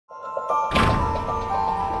You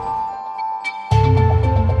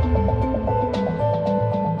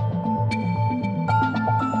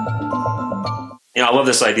know, I love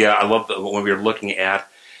this idea. I love when we were looking at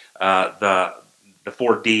the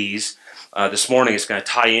 4 Ds this morning. It's going to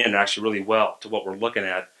tie in actually really well to what we're looking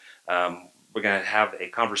at. We're going to have a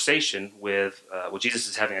conversation with, Jesus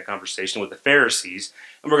is having a conversation with the Pharisees,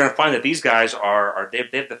 and we're going to find that these guys they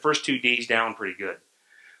have the first 2 Ds down pretty good.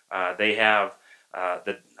 They have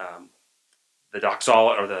the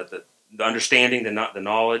doxology, or the understanding, the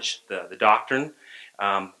knowledge, the doctrine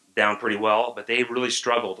down pretty well, but they really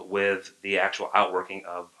struggled with the actual outworking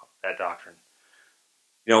of that doctrine.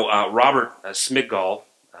 You know, Robert Smigall,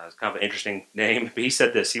 is kind of an interesting name, but he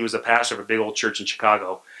said this. He was a pastor of a big old church in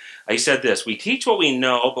Chicago. He said this: "We teach what we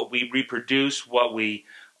know, but we reproduce what we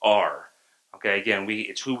are." Okay, again,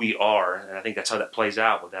 it's who we are, and I think that's how that plays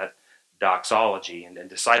out with that doxology and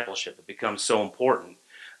discipleship. It becomes so important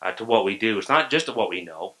to what we do. It's not just what we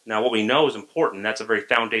know. Now, what we know is important. That's a very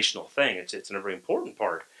foundational thing. It's a very important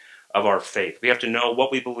part of our faith. We have to know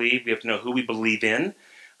what we believe. We have to know who we believe in.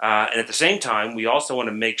 And at the same time, we also want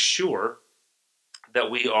to make sure that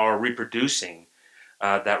we are reproducing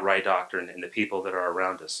that right doctrine in the people that are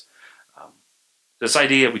around us. This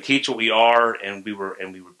idea of we teach what we are, and we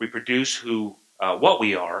reproduce what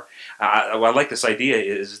we are. I like this idea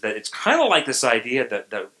is that it's kind of like this idea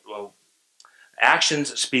that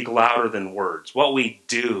actions speak louder than words. What we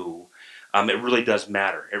do, it really does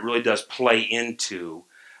matter. It really does play into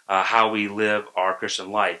how we live our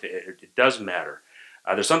Christian life. It does matter.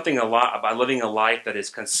 There's something a lot about living a life that is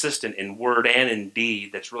consistent in word and in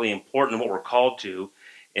deed that's really important in what we're called to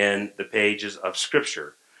in the pages of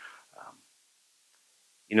Scripture.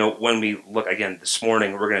 You know, when we look again this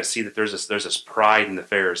morning, we're going to see that there's this pride in the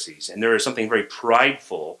Pharisees, and there is something very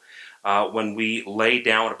prideful when we lay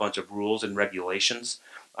down a bunch of rules and regulations,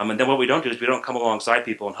 and then what we don't do is we don't come alongside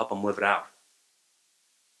people and help them live it out.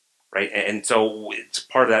 Right, and so it's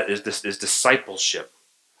part of that is discipleship.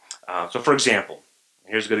 So, for example,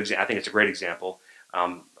 here's a good example. I think it's a great example.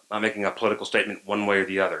 I'm not making a political statement one way or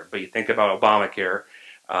the other, but you think about Obamacare.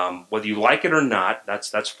 Whether you like it or not,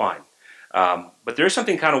 that's fine. But there's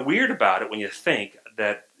something kind of weird about it when you think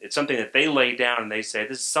that it's something that they lay down and they say,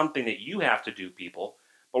 this is something that you have to do, people,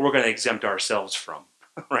 but we're going to exempt ourselves from.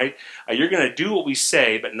 Right? You're going to do what we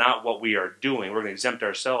say, but not what we are doing. We're going to exempt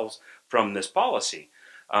ourselves from this policy.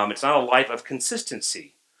 It's not a life of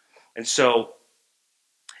consistency. And so,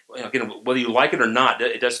 again, whether you like it or not,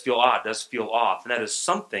 it does feel odd, it does feel off. And that is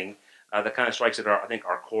something that kind of strikes at I think,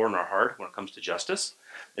 our core and our heart when it comes to justice.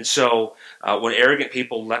 And so when arrogant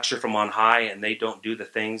people lecture from on high and they don't do the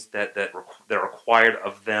things that are required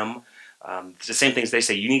of them, it's the same things they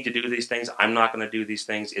say, you need to do these things, I'm not going to do these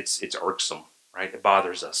things. It's irksome, right? It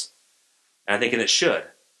bothers us. And I think it should.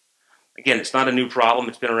 Again, it's not a new problem.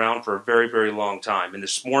 It's been around for a very, very long time. And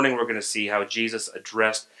this morning we're going to see how Jesus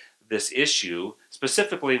addressed this issue,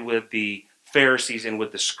 specifically with the Pharisees and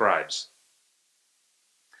with the scribes.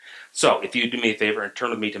 So, if you do me a favor and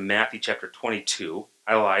turn with me to Matthew chapter 22.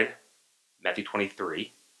 I lied. Matthew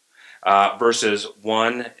 23. Verses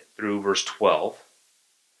 1 through verse 12.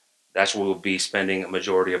 That's where we'll be spending a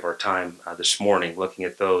majority of our time this morning, looking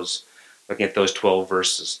at those 12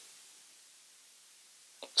 verses.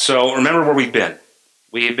 So remember where we've been.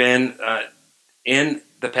 We've been in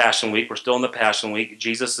the Passion Week. We're still in the Passion Week.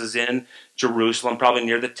 Jesus is in Jerusalem, probably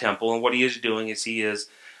near the temple. And what he is doing is he has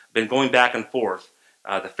been going back and forth.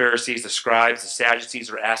 The Pharisees, the scribes, the Sadducees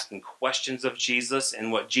are asking questions of Jesus.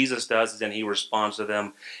 And what Jesus does is then he responds to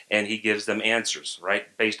them and he gives them answers, right?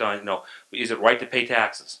 Based on, is it right to pay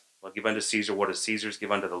taxes? Well, give unto Caesar what is Caesar's.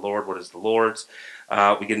 Give unto the Lord what is the Lord's.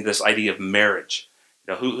 We get into this idea of marriage.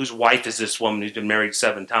 Whose wife is this woman who's been married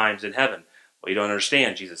 7 times in heaven? Well, you don't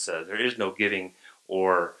understand, Jesus says. There is no giving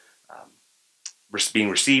or being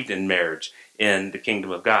received in marriage in the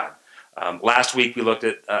kingdom of God. Last week we looked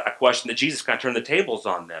at a question that Jesus kind of turned the tables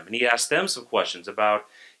on them, and he asked them some questions about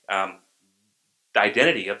the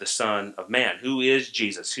identity of the Son of Man. Who is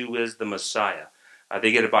Jesus? Who is the Messiah?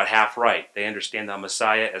 They get about half right. They understand the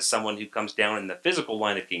Messiah as someone who comes down in the physical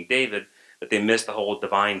line of King David, but they miss the whole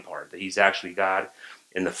divine part, that he's actually God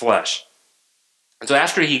in the flesh. And so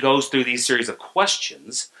after he goes through these series of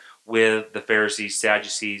questions with the Pharisees,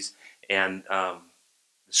 Sadducees, and the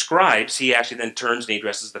scribes, he actually then turns and he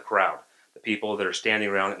addresses the crowd, the people that are standing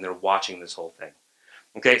around and they're watching this whole thing.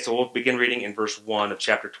 Okay, so we'll begin reading in verse 1 of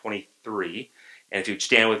chapter 23. And if you'd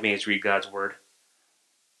stand with me as read God's word,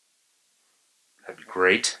 that'd be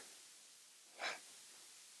great.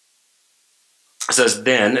 It says,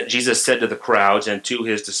 Then Jesus said to the crowds and to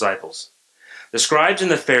his disciples, The scribes and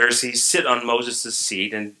the Pharisees sit on Moses'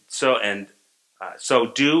 seat, and so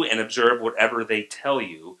do and observe whatever they tell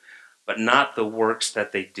you, but not the works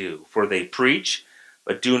that they do. For they preach,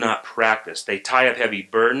 but do not practice. They tie up heavy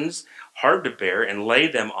burdens, hard to bear, and lay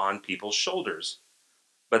them on people's shoulders.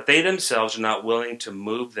 But they themselves are not willing to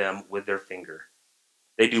move them with their finger.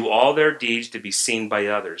 They do all their deeds to be seen by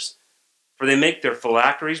others. For they make their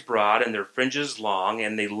phylacteries broad and their fringes long,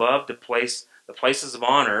 and they love to place the places of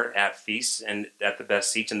honor at feasts and at the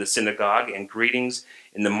best seats in the synagogue and greetings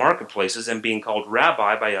in the marketplaces and being called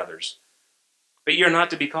rabbi by others. But you are not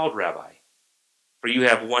to be called rabbi, for you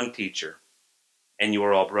have one teacher, and you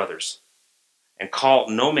are all brothers. And call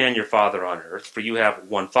no man your father on earth, for you have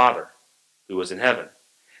one Father, who is in heaven.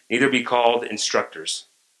 Neither be called instructors,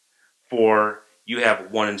 for you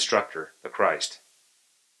have one instructor, the Christ.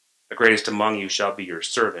 The greatest among you shall be your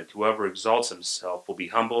servant. Whoever exalts himself will be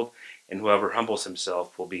humbled, and whoever humbles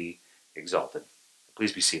himself will be exalted.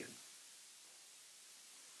 Please be seated.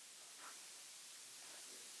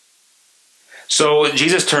 So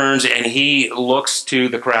Jesus turns and he looks to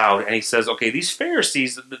the crowd and he says, okay, these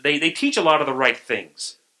Pharisees, they teach a lot of the right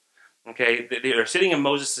things. Okay, they're sitting in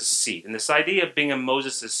Moses' seat. And this idea of being in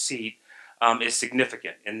Moses' seat is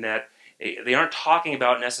significant in that they aren't talking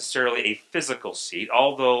about necessarily a physical seat,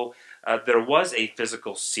 although there was a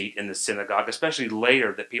physical seat in the synagogue, especially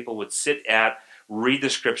later, that people would sit at, read the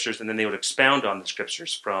scriptures, and then they would expound on the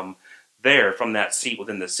scriptures from there, from that seat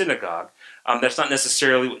within the synagogue. That's not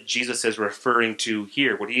necessarily what Jesus is referring to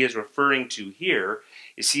here. What he is referring to here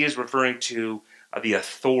is he is referring to the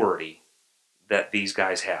authority that these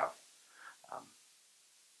guys have.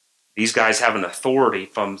 These guys have an authority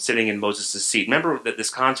from sitting in Moses' seat. Remember that this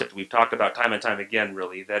concept we've talked about time and time again,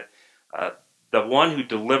 really, that the one who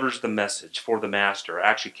delivers the message for the master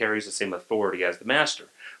actually carries the same authority as the master,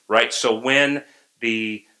 right? So when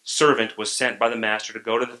the servant was sent by the master to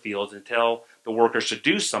go to the fields and tell the workers to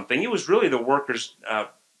do something, it was really the workers'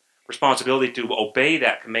 responsibility to obey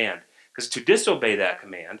that command. Because to disobey that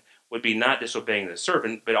command would be not disobeying the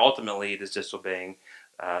servant, but ultimately it is disobeying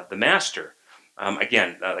the master.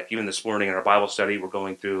 Again, like even this morning in our Bible study, we're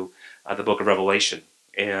going through the book of Revelation,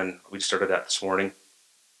 and we started that this morning.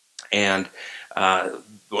 And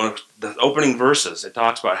one of the opening verses, it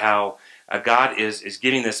talks about how God is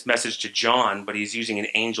giving this message to John, but he's using an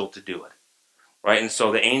angel to do it, right? And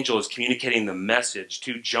so the angel is communicating the message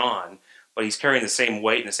to John, but he's carrying the same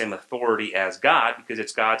weight and the same authority as God because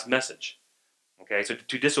it's God's message. Okay, so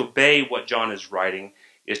to disobey what John is writing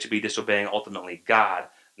is to be disobeying ultimately God,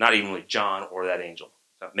 not even John or that angel.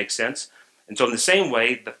 Does that make sense? And so in the same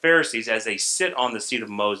way, the Pharisees, as they sit on the seat of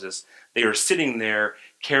Moses, they are sitting there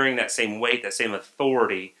carrying that same weight, that same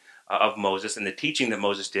authority of Moses and the teaching that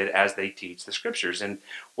Moses did as they teach the scriptures. And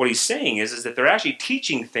what he's saying is that they're actually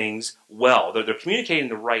teaching things well. They're communicating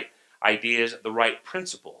the right ideas, the right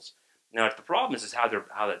principles. Now, the problem is how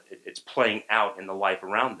it's playing out in the life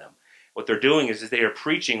around them. What they're doing is they are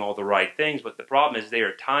preaching all the right things, but the problem is they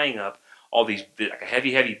are tying up all these, like a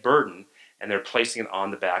heavy, heavy burden, and they're placing it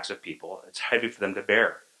on the backs of people. It's heavy for them to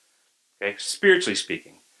bear. Okay, spiritually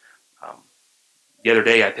speaking. The other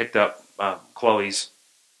day I picked up Chloe's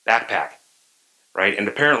backpack, right? And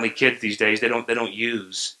apparently kids these days, they don't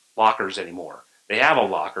use lockers anymore. They have a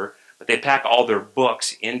locker, but they pack all their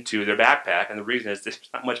books into their backpack, and the reason is there's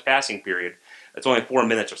not much passing period. It's only 4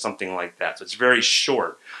 minutes or something like that, so it's very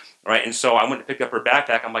short, right? And so I went to pick up her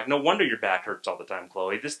backpack. I'm like, no wonder your back hurts all the time,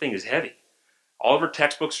 Chloe. This thing is heavy. All of her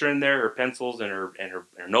textbooks are in there, her pencils and her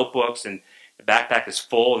notebooks, and the backpack is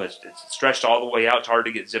full, and it's stretched all the way out. It's hard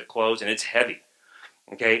to get zip closed, and it's heavy.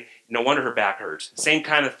 Okay? No wonder her back hurts. Same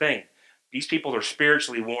kind of thing. These people are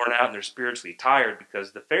spiritually worn out and they're spiritually tired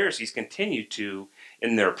because the Pharisees continue to,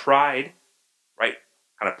 in their pride, right,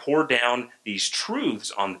 kind of pour down these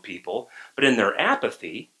truths on the people, but in their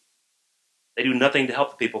apathy, they do nothing to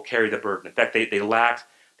help the people carry the burden. In fact, they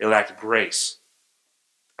lacked grace.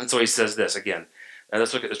 And so he says this again. Now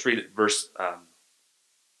let's read it,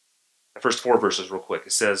 the first 4 verses real quick.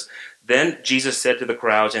 It says, "Then Jesus said to the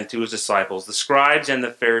crowds and to his disciples, the scribes and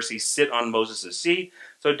the Pharisees sit on Moses' seat,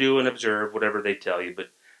 so do and observe whatever they tell you, but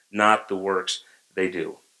not the works they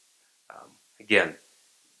do." Again,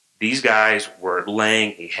 these guys were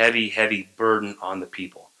laying a heavy, heavy burden on the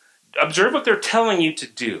people. Observe what they're telling you to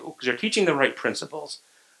do, because they're teaching the right principles,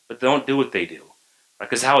 but don't do what they do.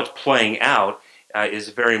 Because how it's playing out is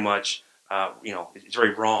very much, it's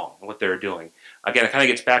very wrong what they're doing. Again, it kind of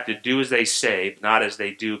gets back to do as they say, not as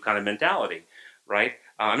they do kind of mentality, right?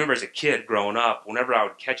 I remember as a kid growing up, whenever I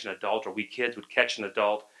would catch an adult, or we kids would catch an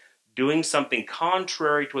adult doing something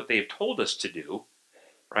contrary to what they've told us to do,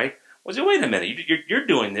 right? Well, say, wait a minute, you're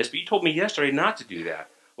doing this, but you told me yesterday not to do that.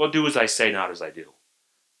 Well, do as I say, not as I do.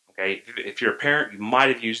 Okay, if you're a parent, you might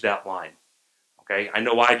have used that line. Okay, I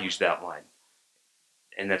know I've used that line,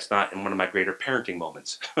 and that's not in one of my greater parenting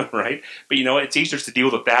moments, right? But you know, it's easier to deal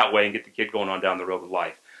with it that way and get the kid going on down the road with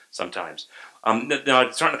life sometimes. Now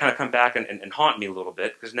it's starting to kind of come back and haunt me a little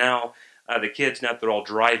bit, because now the kids, now that they're all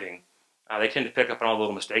driving, they tend to pick up on all the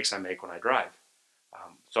little mistakes I make when I drive.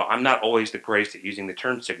 So I'm not always the greatest at using the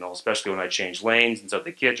turn signal, especially when I change lanes. And so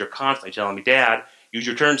the kids are constantly telling me, Dad, use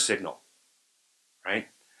your turn signal, right?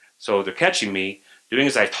 So they're catching me doing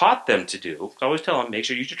as I taught them to do. I always tell them, make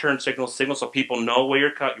sure you use your turn signal so people know where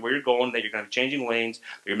you're going, that you're going to be changing lanes,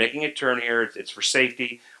 that you're making a turn here, it's for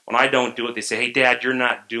safety. When I don't do it, they say, hey, Dad, you're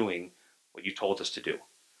not doing what you told us to do.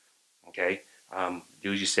 Okay?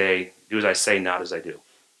 Do as you say, do as I say, not as I do.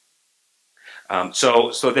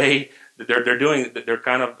 So they're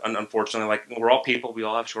kind of, unfortunately, like, we're all people, we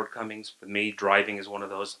all have shortcomings. For me, driving is one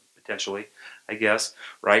of those, potentially, I guess,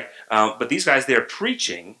 right? But these guys, they're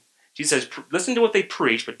preaching. Jesus says, listen to what they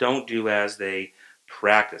preach, but don't do as they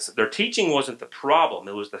practice. Their teaching wasn't the problem.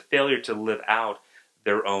 It was the failure to live out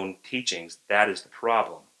their own teachings. That is the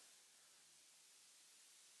problem.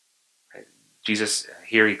 Right? Jesus,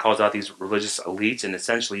 here he calls out these religious elites, and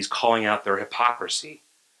essentially he's calling out their hypocrisy.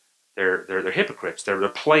 They're hypocrites. They're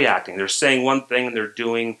play acting. They're saying one thing and they're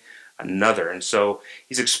doing another. And so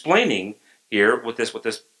he's explaining here with this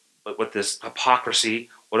hypocrisy,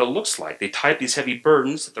 what it looks like. They type these heavy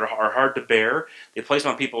burdens that are hard to bear. They place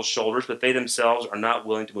them on people's shoulders, but they themselves are not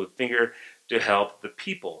willing to move a finger to help the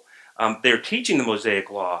people. They're teaching the Mosaic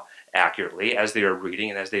Law accurately as they are reading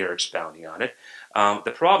and as they are expounding on it.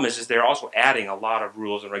 The problem is they're also adding a lot of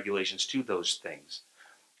rules and regulations to those things.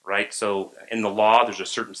 Right, so in the law, there's a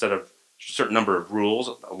certain number of rules.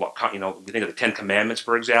 You know, we think of the 10 Commandments,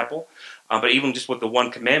 for example. But even just with the one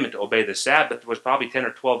commandment to obey the Sabbath, there was probably 10 or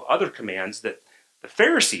 12 other commands that the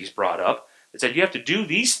Pharisees brought up that said you have to do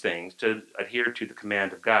these things to adhere to the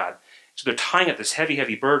command of God. So they're tying up this heavy,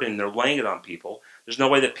 heavy burden, and they're laying it on people. There's no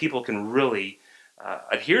way that people can really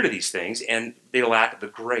adhere to these things, and they lack the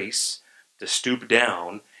grace to stoop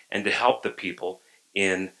down and to help the people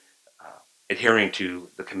in adhering to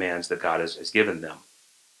the commands that God has given them.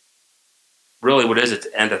 Really, what is it?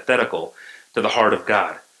 It's antithetical to the heart of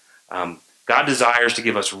God. God desires to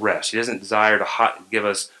give us rest. He doesn't desire to give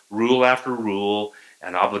us rule after rule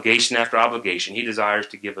and obligation after obligation. He desires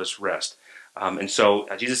to give us rest. And so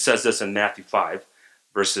Jesus says this in Matthew 5,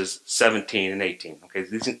 verses 17 and 18. Okay,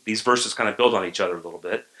 these verses kind of build on each other a little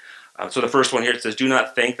bit. So the first one here, it says, do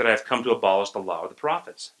not think that I have come to abolish the law or the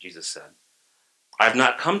prophets, Jesus said. I have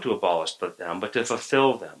not come to abolish them, but to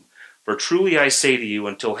fulfill them. For truly I say to you,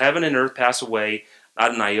 until heaven and earth pass away,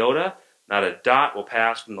 not an iota, not a dot will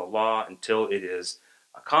pass from the law until it is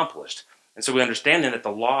accomplished. And so we understand then that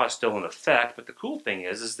the law is still in effect, but the cool thing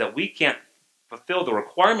is that we can't fulfill the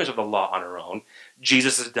requirements of the law on our own.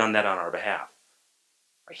 Jesus has done that on our behalf.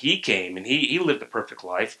 He came and he lived the perfect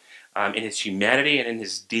life in his humanity and in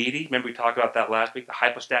his deity. Remember we talked about that last week, the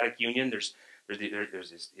hypostatic union. There's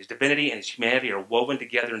his divinity and his humanity are woven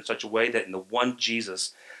together in such a way that in the one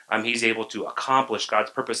Jesus, he's able to accomplish God's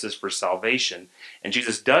purposes for salvation. And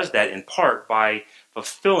Jesus does that in part by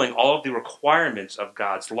fulfilling all of the requirements of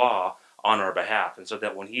God's law on our behalf. And so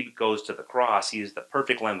that when he goes to the cross, he is the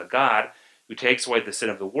perfect Lamb of God who takes away the sin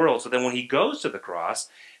of the world. So then when he goes to the cross,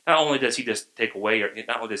 not only does he just take away, or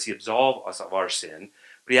not only does he absolve us of our sin,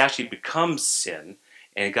 but he actually becomes sin.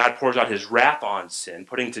 And God pours out his wrath on sin,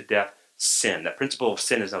 putting to death sin. That principle of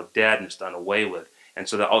sin is now dead and it's done away with. And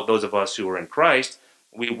so that all those of us who are in Christ,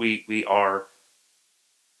 we are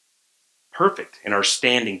perfect in our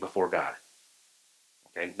standing before God.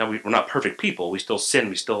 Okay, now we're not perfect people. We still sin.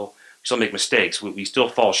 We still make mistakes. We still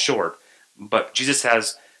fall short. But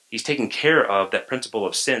Jesus he's taken care of that principle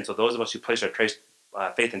of sin. So those of us who place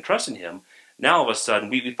our faith and trust in him, now all of a sudden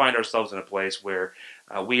we find ourselves in a place where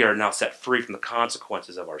we are now set free from the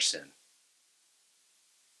consequences of our sin.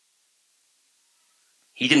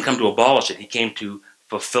 He didn't come to abolish it. He came to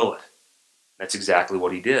fulfill it. That's exactly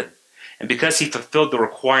what he did. And because he fulfilled the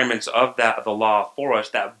requirements of the law for us,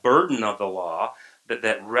 that burden of the law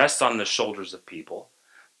that rests on the shoulders of people,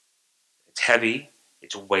 it's heavy,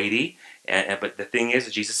 it's weighty, but the thing is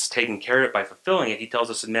that Jesus is taking care of it by fulfilling it. He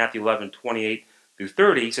tells us in Matthew 11:28 through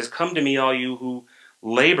 30, he says, come to me, all you who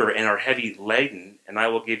labor and are heavy laden, and I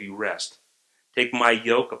will give you rest. Take my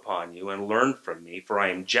yoke upon you and learn from me, for I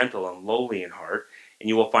am gentle and lowly in heart, and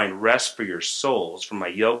you will find rest for your souls, for my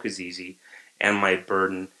yoke is easy and my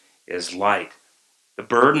burden is light. The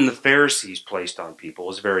burden the Pharisees placed on people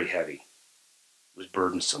was very heavy. It was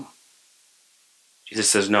burdensome. Jesus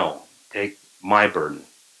says, no, Take my burden.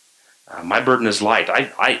 My burden is light.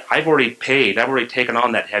 I've already paid. I've already taken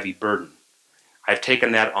on that heavy burden. I've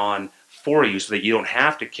taken that on for you so that you don't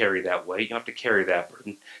have to carry that weight. You don't have to carry that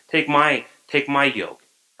burden. Take my yoke.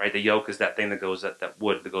 Right? The yoke is that thing that goes, that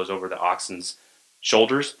wood that goes over the oxen's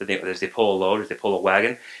shoulders as they pull a load, as they pull a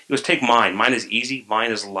wagon. He goes, take mine. Mine is easy.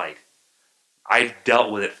 Mine is light. I've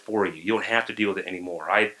dealt with it for you. You don't have to deal with it anymore.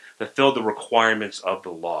 I've fulfilled the requirements of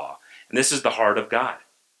the law. And this is the heart of God.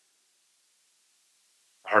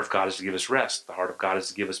 The heart of God is to give us rest. The heart of God is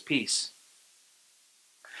to give us peace.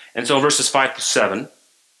 And so in verses 5 to 7,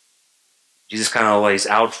 Jesus kind of lays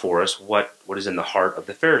out for us what is in the heart of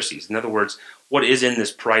the Pharisees. In other words, what is in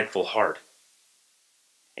this prideful heart.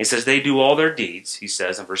 And he says, they do all their deeds, he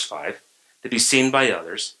says in verse 5, to be seen by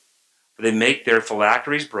others. For they make their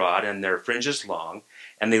phylacteries broad and their fringes long,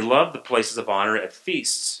 and they love the places of honor at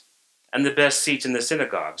feasts, and the best seats in the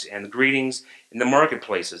synagogues, and the greetings in the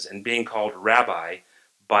marketplaces, and being called rabbi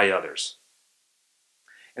by others.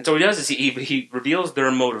 And so what he does is he reveals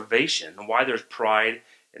their motivation and why there's pride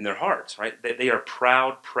in their hearts, right? They are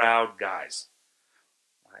proud guys.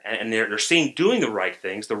 And they're seen doing the right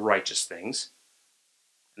things, the righteous things.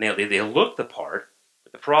 And they look the part,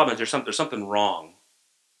 but the problem is there's something wrong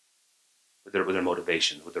with their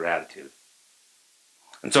motivation, with their attitude.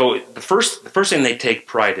 And so the first thing they take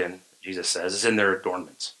pride in, Jesus says, is in their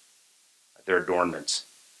adornments. Their adornments.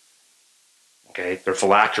 Okay, their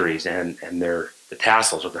phylacteries and the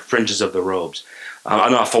tassels or the fringes of the robes.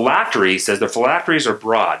 Now, a phylactery says their phylacteries are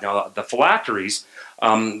broad. Now, the phylacteries,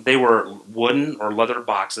 they were wooden or leather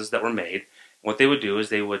boxes that were made. What they would do is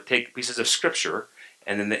they would take pieces of scripture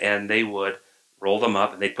and they would roll them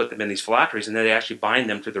up and they put them in these phylacteries and then they actually bind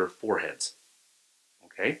them to their foreheads.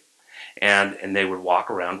 Okay, and they would walk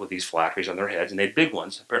around with these phylacteries on their heads, and they had big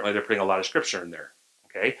ones. Apparently, they're putting a lot of scripture in there.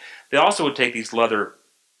 Okay, they also would take these leather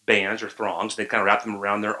bands or thongs. They kind of wrap them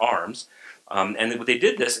around their arms. And what they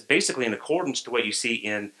did this basically in accordance to what you see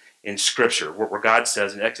in Scripture, where God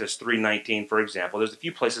says in Exodus 3:19, for example, there's a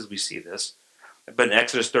few places we see this, but in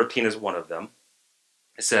Exodus 13 is one of them.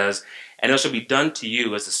 It says, and it shall be done to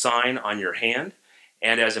you as a sign on your hand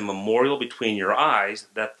and as a memorial between your eyes,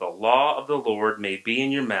 that the law of the Lord may be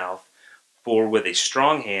in your mouth, for with a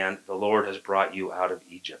strong hand the Lord has brought you out of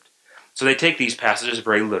Egypt. So they take these passages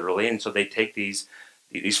very literally, and so they take these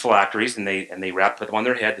phylacteries and they put them on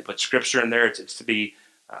their head. They put scripture in there. It's to be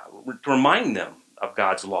to remind them of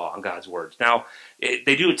God's law and God's words. Now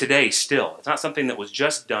they do it today still. It's not something that was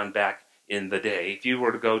just done back in the day. If you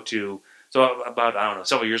were to go to about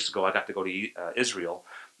several years ago, I got to go to Israel,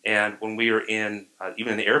 and when we were in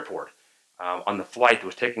even in the airport on the flight that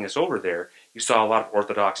was taking us over there, you saw a lot of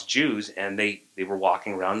Orthodox Jews, and they were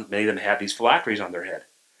walking around. Many of them had these phylacteries on their head.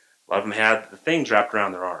 A lot of them had the things wrapped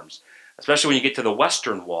around their arms. Especially when you get to the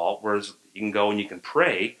Western Wall, where you can go and you can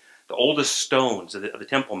pray, the oldest stones of the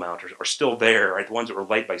Temple Mount are still there, right? The ones that were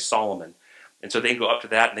laid by Solomon. And so they can go up to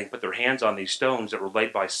that and they can put their hands on these stones that were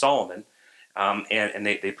laid by Solomon, and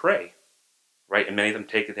they pray, right? And many of them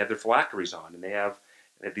they have their phylacteries on, and they have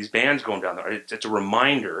these bands going down there. It's a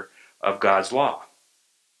reminder of God's law.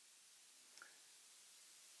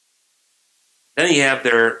 Then you have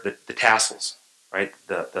the tassels, right?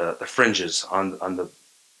 The fringes on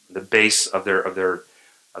the base of their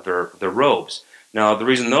robes. Now, the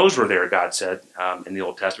reason those were there, God said in the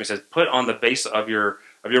Old Testament, He says, put on the base of your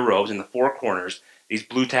robes in the four corners these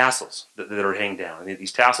blue tassels that are hanging down. And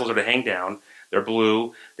these tassels are to hang down. They're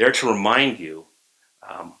blue. They're to remind you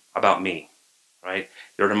about me, right?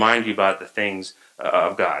 They're to remind you about the things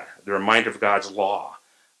of God. They're a reminder of God's law,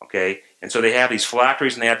 okay? And so they have these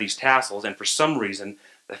phylacteries and they have these tassels, and for some reason,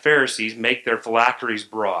 the Pharisees make their phylacteries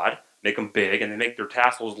broad, make them big, and they make their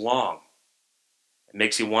tassels long. It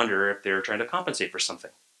makes you wonder if they're trying to compensate for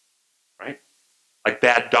something, right? Like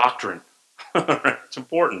bad doctrine. It's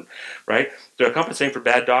important, right? They're compensating for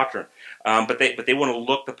bad doctrine. But they want to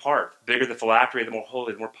look the part. The bigger the phylactery, the more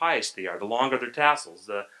holy, the more pious they are. The longer their tassels,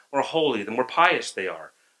 the more holy, the more pious they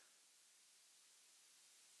are.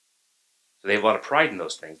 So they have a lot of pride in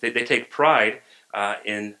those things. They take pride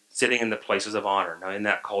in sitting in the places of honor. Now, in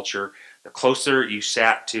that culture, the closer you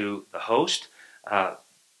sat to the host, the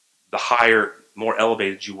higher, more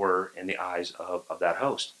elevated you were in the eyes of that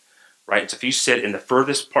host, right? So if you sit in the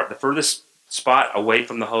furthest spot away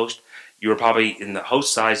from the host, you were probably, in the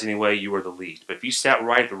host size anyway, you were the least. But if you sat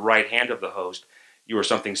right at the right hand of the host, you were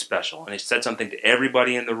something special. And it said something to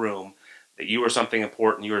everybody in the room that you were something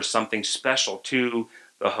important, you were something special to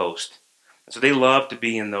the host. And so they love to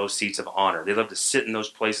be in those seats of honor. They love to sit in those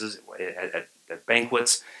places at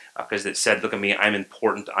banquets because it said, look at me, I'm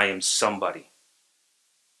important, I am somebody.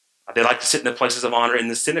 They like to sit in the places of honor in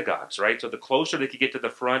the synagogues, right? So the closer they could get to the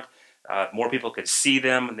front, more people could see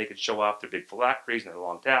them, and they could show off their big phylacteries and their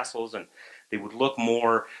long tassels, and they would look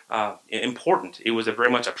more important. It was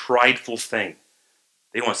very much a prideful thing.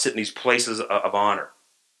 They want to sit in these places of honor.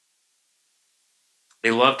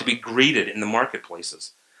 They love to be greeted in the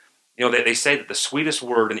marketplaces. You know, they say that the sweetest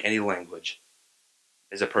word in any language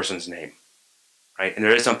is a person's name, right? And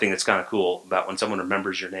there is something that's kind of cool about when someone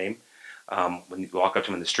remembers your name. When you walk up to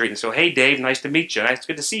them in the street and say, "Hey, Dave, nice to meet you. It's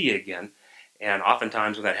good to see you again." And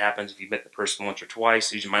oftentimes when that happens, if you've met the person once or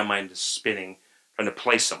twice, usually my mind is spinning, trying to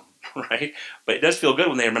place them, right? But it does feel good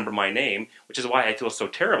when they remember my name, which is why I feel so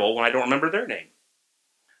terrible when I don't remember their name,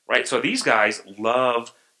 right? So these guys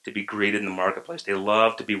love to be greeted in the marketplace. They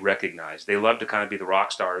love to be recognized. They love to kind of be the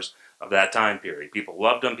rock stars of that time period. People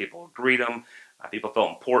loved them. People would greet them. People felt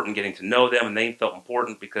important getting to know them, and they felt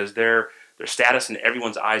important because their status in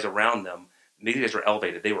everyone's eyes around them, these guys were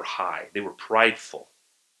elevated. They were high. They were prideful.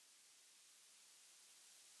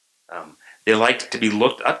 They liked to be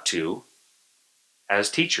looked up to as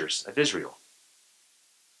teachers of Israel.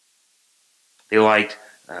 They liked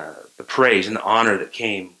the praise and the honor that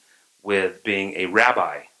came with being a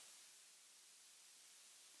rabbi.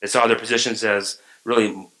 They saw their positions as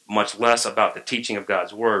really much less about the teaching of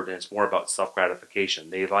God's word, and it's more about self-gratification.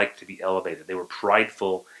 They liked to be elevated. They were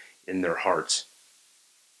prideful in their hearts.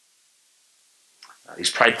 These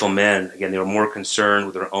prideful men, again, they were more concerned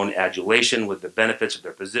with their own adulation, with the benefits of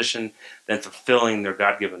their position, than fulfilling their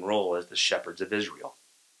God-given role as the shepherds of Israel.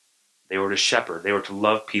 They were to shepherd. They were to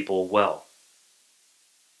love people well.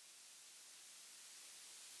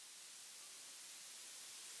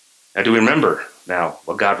 Now, do we remember now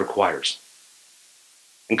what God requires?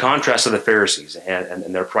 In contrast to the Pharisees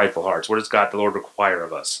and their prideful hearts, what does God, the Lord, require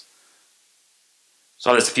of us?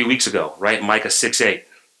 Saw this a few weeks ago, right? Micah 6:8.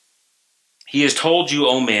 He has told you,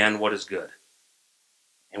 O man, what is good.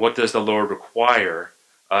 And what does the Lord require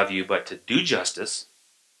of you but to do justice,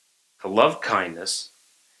 to love kindness,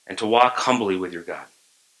 and to walk humbly with your God?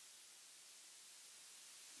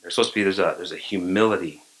 There's supposed to be, there's a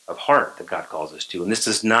humility of heart that God calls us to. And this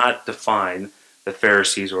does not define the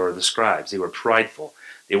Pharisees or the scribes. They were prideful.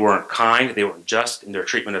 They weren't kind. They weren't just in their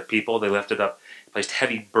treatment of people. They placed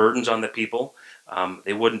heavy burdens on the people.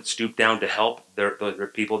 They wouldn't stoop down to help their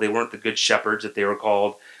people. They weren't the good shepherds that they were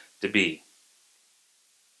called to be.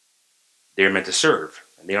 They are meant to serve,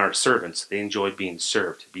 and they aren't servants. They enjoy being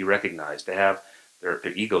served, to be recognized, to have their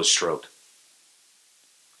egos stroked.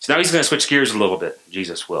 So now he's going to switch gears a little bit.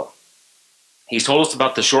 Jesus will. He's told us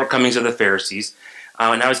about the shortcomings of the Pharisees,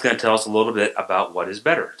 and now he's going to tell us a little bit about what is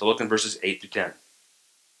better. So look in verses 8 through 10.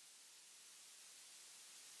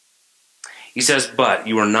 He says, "But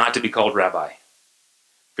you are not to be called rabbi,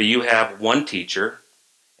 for you have one teacher,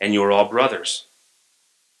 and you are all brothers.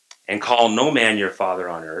 And call no man your father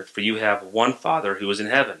on earth, for you have one Father who is in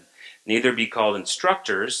heaven. Neither be called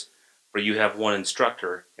instructors, for you have one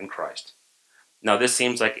instructor in Christ." Now this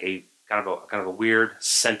seems like a kind of a weird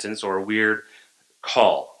sentence or a weird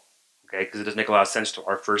call, okay? Because it doesn't make a lot of sense to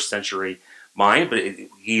our first century mind. But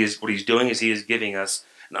what he's doing is he is giving us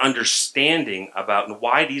an understanding about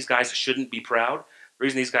why these guys shouldn't be proud. The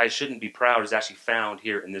reason these guys shouldn't be proud is actually found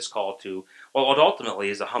here in this call to, well, what ultimately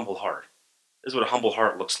is a humble heart. This is what a humble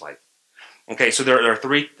heart looks like. Okay, so there are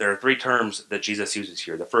three terms that Jesus uses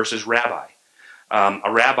here. The first is rabbi.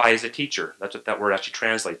 A rabbi is a teacher. That's what that word actually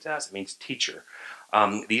translates as. It means teacher.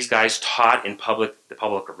 These guys taught in the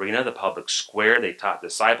public arena, the public square. They taught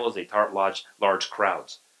disciples. They taught large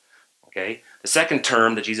crowds. Okay. The second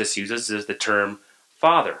term that Jesus uses is the term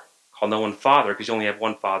Father. Call no one Father because you only have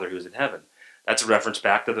one Father who is in heaven. That's a reference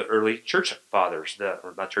back to the early church fathers,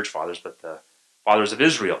 or not church fathers, but the fathers of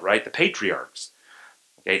Israel, right? The patriarchs.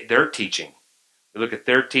 Okay, their teaching. You look at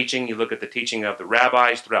their teaching. You look at the teaching of the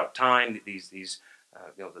rabbis throughout time.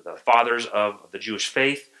 The fathers of the Jewish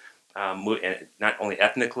faith, and not only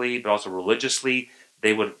ethnically but also religiously,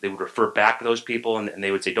 they would refer back to those people, and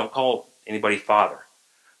they would say, "Don't call anybody father."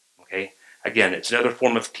 Okay, again, it's another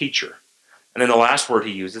form of teacher. And then the last word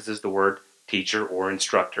he uses is the word teacher or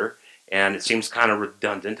instructor. And it seems kind of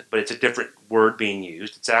redundant, but it's a different word being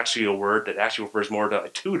used. It's actually a word that actually refers more to a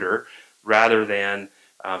tutor rather than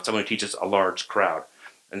someone who teaches a large crowd.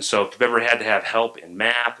 And so if you've ever had to have help in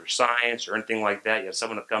math or science or anything like that, you have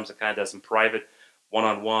someone that comes and kind of does some private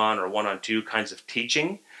one-on-one or one-on-two kinds of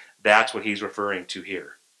teaching, that's what he's referring to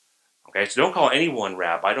here. Okay, so don't call anyone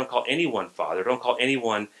rabbi, don't call anyone father, don't call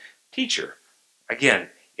anyone teacher. Again,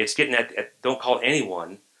 it's getting at don't call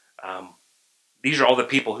anyone. These are all the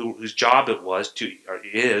people whose job it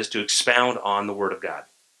is to expound on the Word of God.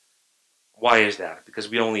 Why is that? Because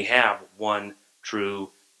we only have one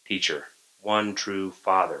true teacher, one true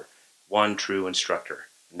Father, one true instructor,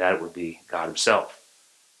 and that would be God himself.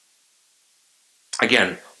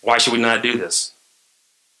 Again, why should we not do this?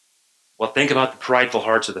 Well, think about the prideful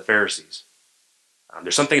hearts of the Pharisees.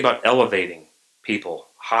 There's something about elevating people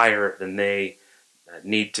higher than they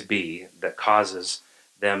need to be that causes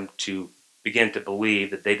them to begin to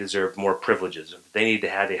believe that they deserve more privileges, or that they need to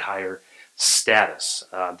have a higher status.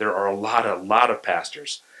 There are a lot of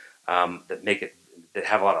pastors that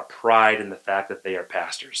have a lot of pride in the fact that they are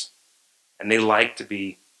pastors, and they like to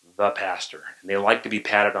be the pastor, and they like to be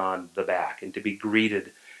patted on the back and to be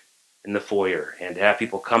greeted in the foyer and to have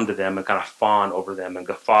people come to them and kind of fawn over them and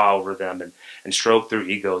guffaw over them and stroke their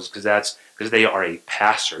egos because they are a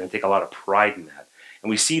pastor, and they take a lot of pride in that. And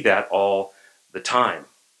we see that all the time.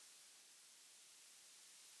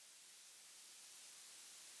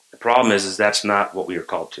 The problem is that's not what we are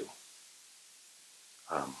called to.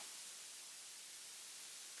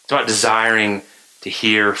 It's about desiring to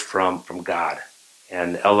hear from God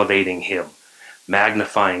and elevating him,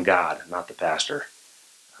 magnifying God, not the pastor.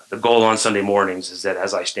 The goal on Sunday mornings is that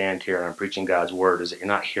as I stand here and I'm preaching God's word, is that you're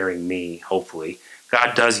not hearing me, hopefully.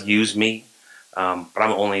 God does use me, but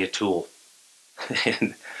I'm only a tool.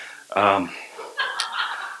 And,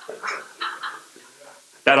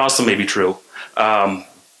 that also may be true. A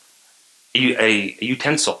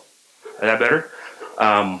utensil. Is that better?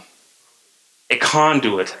 A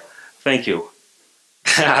conduit. Thank you.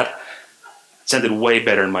 That sounded way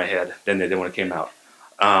better in my head than they did when it came out.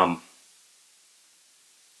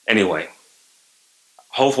 Anyway,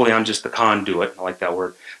 hopefully I'm just the conduit. I like that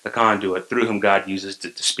word. The conduit through whom God uses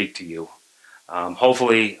to speak to you.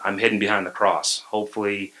 Hopefully I'm hidden behind the cross.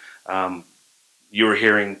 Hopefully you're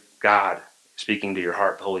hearing God speaking to your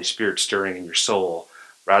heart, the Holy Spirit stirring in your soul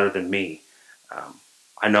rather than me.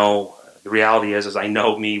 I know the reality is I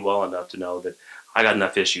know me well enough to know that I got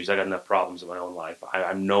enough issues. I got enough problems in my own life.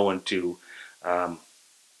 I'm no one to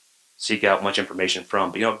seek out much information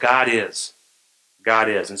from. But God is. God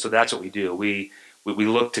is. And so that's what we do. We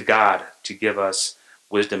look to God to give us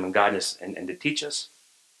wisdom and guidance and to teach us.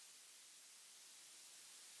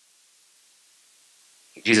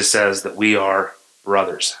 Jesus says that we are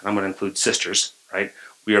brothers. I'm going to include sisters, right?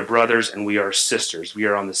 We are brothers and we are sisters. We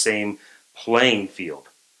are on the same playing field.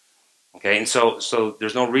 Okay, and so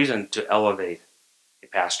there's no reason to elevate a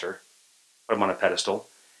pastor, put him on a pedestal.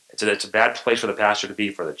 It's a bad place for the pastor to be,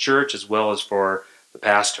 for the church as well as for the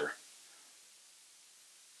pastor.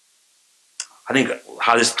 I think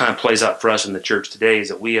how this kind of plays out for us in the church today is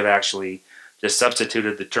that we have actually just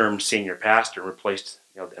substituted the term senior pastor and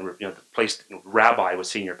replaced rabbi with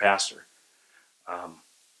senior pastor.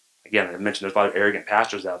 Again, I mentioned there's a lot of arrogant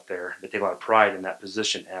pastors out there that take a lot of pride in that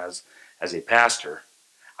position as a pastor.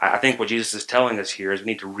 I think what Jesus is telling us here is we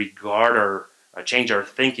need to change our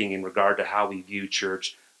thinking in regard to how we view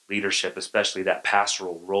church leadership, especially that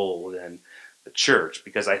pastoral role within the church.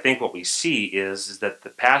 Because I think what we see is that the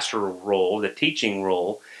pastoral role, the teaching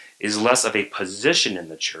role, is less of a position in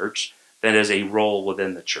the church than it is a role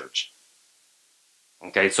within the church.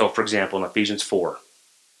 Okay, so for example, in Ephesians 4,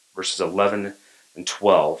 verses 11 and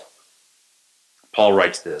 12, Paul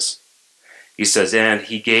writes this. He says, "And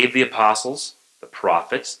he gave the apostles, the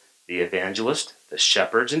prophets, the evangelists, the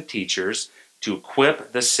shepherds and teachers to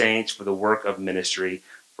equip the saints for the work of ministry,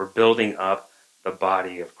 for building up the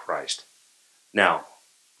body of Christ." Now,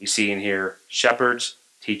 you see in here, shepherds,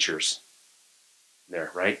 teachers.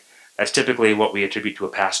 There, right? That's typically what we attribute to a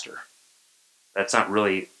pastor. That's not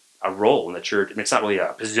really a role in the church. I mean, it's not really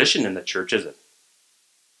a position in the church, is it?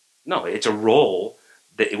 No, it's a role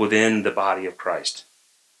within the body of Christ.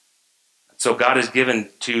 So God has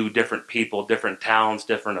given to different people different talents,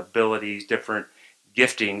 different abilities, different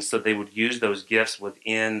giftings, so they would use those gifts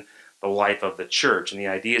within the life of the church. And the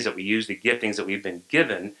idea is that we use the giftings that we've been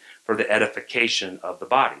given for the edification of the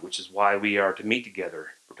body, which is why we are to meet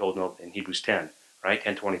together. We're told in Hebrews 10, right?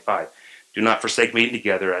 10:25. Do not forsake meeting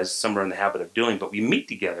together as some are in the habit of doing, but we meet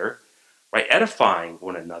together, right, edifying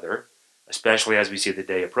one another, especially as we see the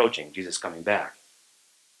day approaching, Jesus coming back.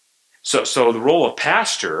 So the role of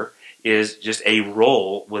pastor is just a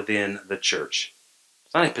role within the church.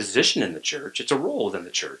 It's not a position in the church, it's a role within the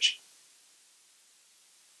church.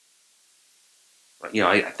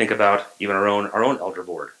 I think about even our own elder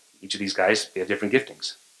board. Each of these guys, they have different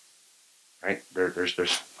giftings, right? There's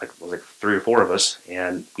like 3 or 4 of us,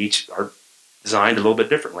 and each are designed a little bit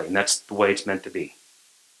differently, and that's the way it's meant to be,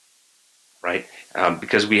 right?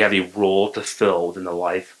 Because we have a role to fill within the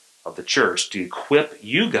life of the church to equip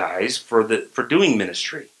you guys for doing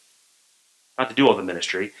ministry, not to do all the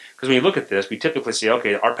ministry. Because when you look at this, we typically say,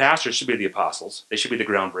 okay, our pastors should be the apostles, they should be the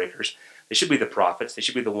groundbreakers, They should be the prophets. They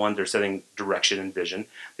should be the ones that are setting direction and vision.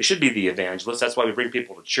 They should be the evangelists. That's why we bring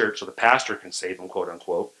people to church, so the pastor can save them, quote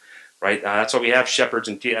unquote. Right? That's why we have shepherds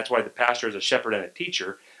and that's why the pastor is a shepherd and a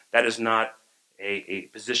teacher. That is not a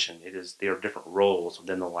position. They are different roles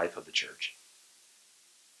within the life of the church.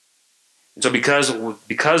 And so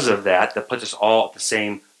because of that puts us all at the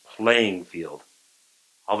same playing field.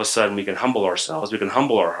 All of a sudden we can humble ourselves, we can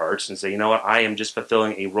humble our hearts and say, you know what, I am just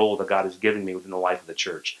fulfilling a role that God has given me within the life of the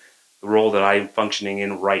church. The role that I am functioning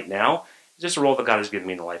in right now is just a role that God has given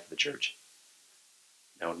me in the life of the church.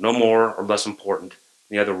 No more or less important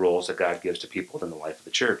than the other roles that God gives to people within the life of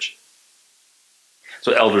the church.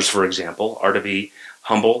 So elders, for example, are to be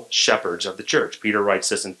humble shepherds of the church. Peter writes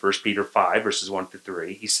this in 1 Peter 5, verses 1 through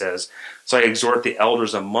 3. He says, so I exhort the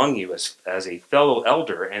elders among you as a fellow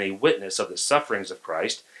elder and a witness of the sufferings of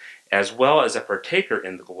Christ, as well as a partaker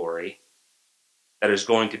in the glory that is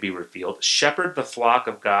going to be revealed. Shepherd the flock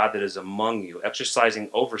of God that is among you, exercising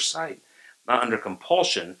oversight, not under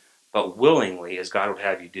compulsion, but willingly, as God would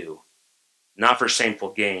have you do. Not for shameful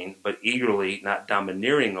gain, but eagerly, not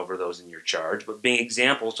domineering over those in your charge, but being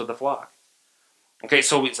examples to the flock. Okay,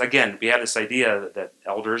 so again, we have this idea that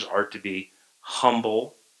elders are to be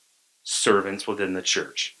humble servants within the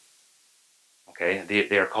church. Okay,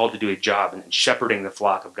 they are called to do a job in shepherding the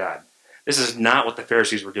flock of God. This is not what the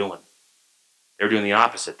Pharisees were doing. They were doing the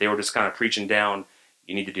opposite. They were just kind of preaching down,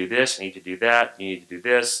 you need to do this, you need to do that, you need to do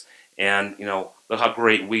this, and, look how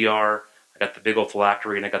great we are. I got the big old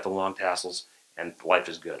phylactery and I got the long tassels, and life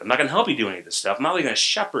is good. I'm not going to help you do any of this stuff. I'm not really going to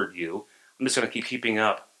shepherd you. I'm just going to keep keeping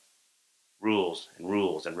up rules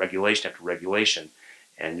and regulation after regulation,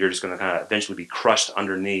 and you're just going to kind of eventually be crushed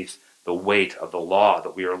underneath the weight of the law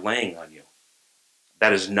that we are laying on you.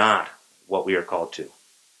 That is not what we are called to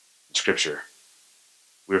in Scripture.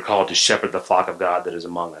 We are called to shepherd the flock of God that is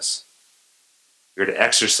among us. We are to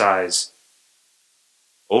exercise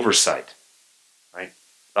oversight, right?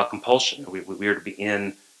 Without compulsion. We are to be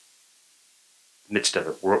in the midst of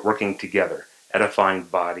it, working together, edifying the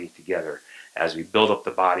body together as we build up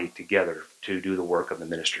the body together to do the work of the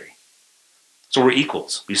ministry. So we're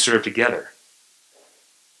equals. We serve together.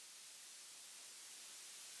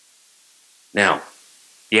 Now,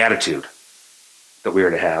 the attitude that we are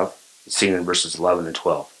to have is seen in verses 11 and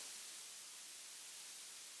 12.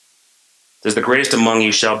 It says, the greatest among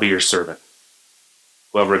you shall be your servant.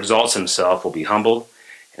 Whoever exalts himself will be humbled,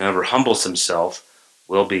 and whoever humbles himself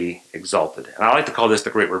will be exalted. And I like to call this the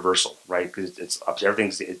great reversal, right? Because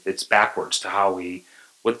it's backwards to how we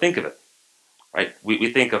would think of it, right?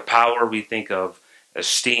 We think of power, we think of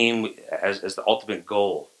esteem as the ultimate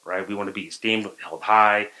goal, right? We want to be esteemed, held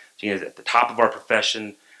high, seen at the top of our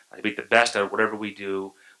profession, to be the best at whatever we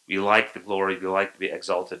do. We like the glory, we like to be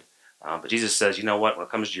exalted. But Jesus says, you know what? When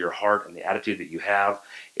it comes to your heart and the attitude that you have,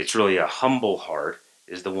 it's really a humble heart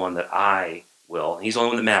is the one that I will. And he's the only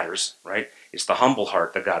one that matters, right? It's the humble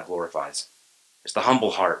heart that God glorifies. It's the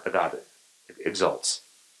humble heart that God exalts.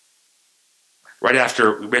 Right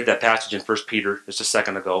after we read that passage in 1 Peter just a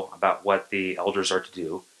second ago about what the elders are to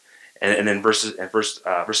do, and then verses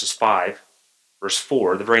 5, verse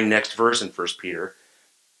 4, the very next verse in 1 Peter,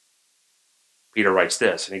 Peter writes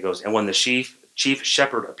this, and he goes, and when the chief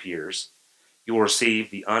shepherd appears, you will receive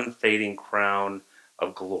the unfading crown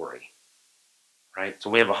of glory. Right? So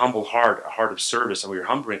we have a humble heart, a heart of service, and we are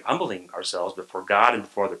humbling ourselves before God and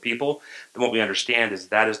before other people. Then what we understand is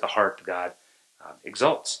that is the heart that God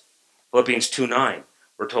exalts. Philippians 2:9,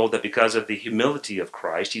 we're told that because of the humility of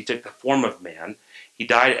Christ, he took the form of man. He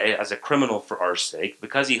died as a criminal for our sake.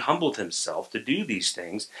 Because he humbled himself to do these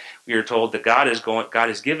things, we are told that God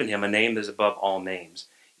has given him a name that is above all names.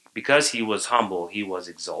 Because he was humble, he was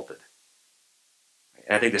exalted.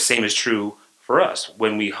 And I think the same is true for us.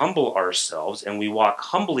 When we humble ourselves and we walk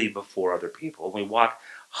humbly before other people, when we walk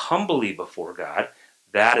humbly before God,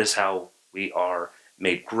 that is how we are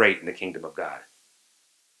made great in the kingdom of God.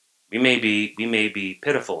 We may be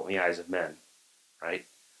pitiful in the eyes of men, right?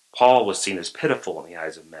 Paul was seen as pitiful in the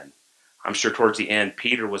eyes of men. I'm sure towards the end,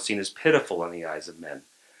 Peter was seen as pitiful in the eyes of men,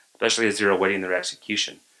 especially as they're awaiting their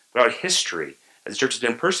execution. Throughout history, as the church has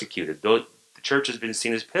been persecuted, the church has been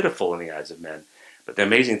seen as pitiful in the eyes of men. But the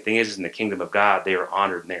amazing thing is in the kingdom of God, they are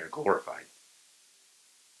honored and they are glorified.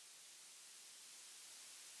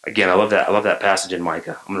 Again, I love that passage in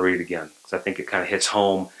Micah. I'm going to read it again because I think it kind of hits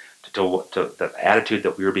home to the attitude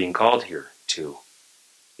that we are being called here to.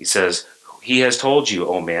 He says, he has told you,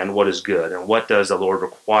 O man, what is good, and what does the Lord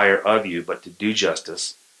require of you but to do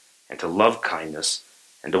justice and to love kindness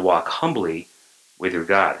and to walk humbly with your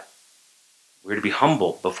God. We're to be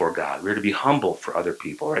humble before God. We're to be humble for other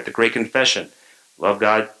people. Right? The great confession. Love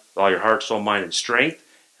God with all your heart, soul, mind, and strength,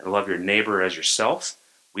 and love your neighbor as yourself.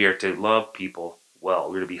 We are to love people well.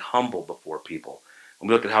 We're to be humble before people. When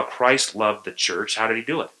we look at how Christ loved the church, how did he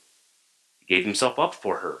do it? He gave himself up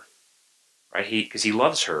for her, right? Because he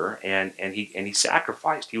loves her, and he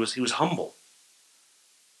sacrificed. He was humble.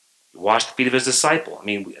 He washed the feet of his disciple. I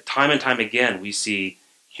mean, time and time again, we see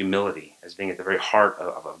humility as being at the very heart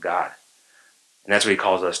of God. And that's what he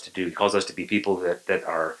calls us to do. He calls us to be people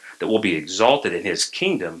that will be exalted in his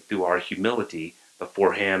kingdom through our humility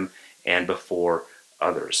before him and before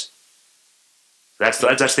others. That's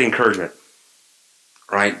the encouragement,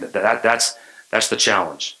 right? That's the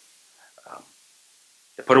challenge.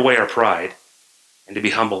 To put away our pride and to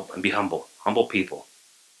be humble humble people.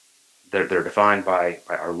 They're defined by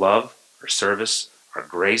our love, our service, our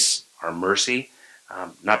grace, our mercy.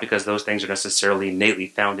 Not because those things are necessarily innately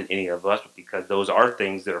found in any of us, but because those are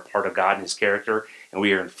things that are part of God and his character, and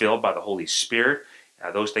we are filled by the Holy Spirit.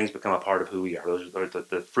 Those things become a part of who we are. Those are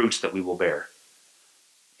the fruits that we will bear.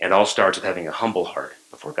 And it all starts with having a humble heart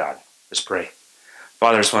before God. Let's pray.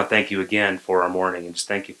 Father, I just want to thank you again for our morning, and just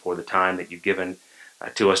thank you for the time that you've given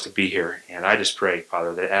to us to be here. And I just pray,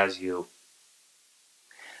 Father, that as you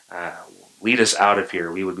lead us out of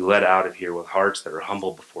here, we would be led out of here with hearts that are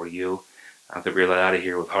humble before you, that we're led out of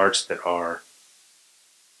here with hearts that are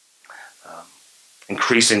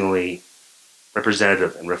increasingly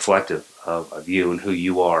representative and reflective of you and who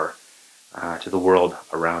you are to the world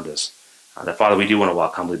around us. That, Father, we do want to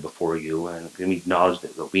walk humbly before you, and we acknowledge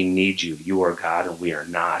that we need you. You are God, and we are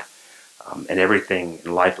not. And everything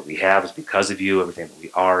in life that we have is because of you. Everything that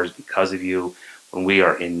we are is because of you. When we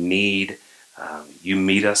are in need, you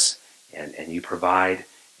meet us and you provide.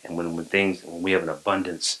 And when we have an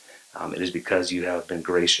abundance, it is because you have been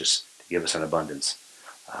gracious to give us an abundance.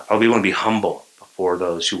 We want to be humble before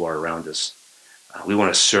those who are around us. We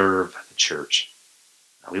want to serve the church.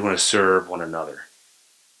 We want to serve one another.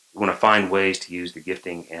 We want to find ways to use the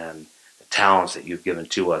gifting and the talents that you've given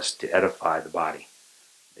to us to edify the body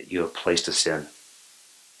that you have placed us in.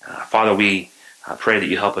 Father, we pray that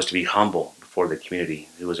you help us to be humble before the community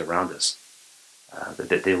who is around us,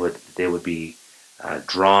 that they would be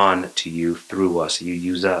drawn to you through us. You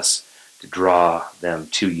use us to draw them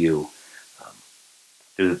to you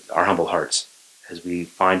through our humble hearts as we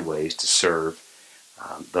find ways to serve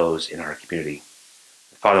those in our community.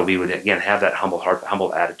 Father, we would again have that humble heart,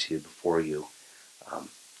 humble attitude before you,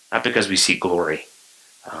 not because we seek glory,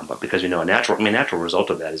 but because we know a natural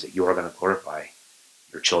result of that is that you are going to glorify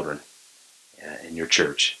your children in your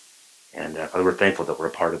church. And Father, we're thankful that we're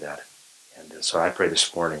a part of that. And so I pray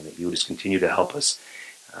this morning that you would just continue to help us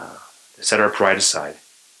to set our pride aside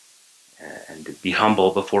and to be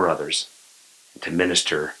humble before others and to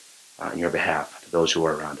minister on your behalf to those who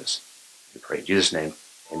are around us. We pray in Jesus' name,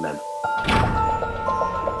 amen.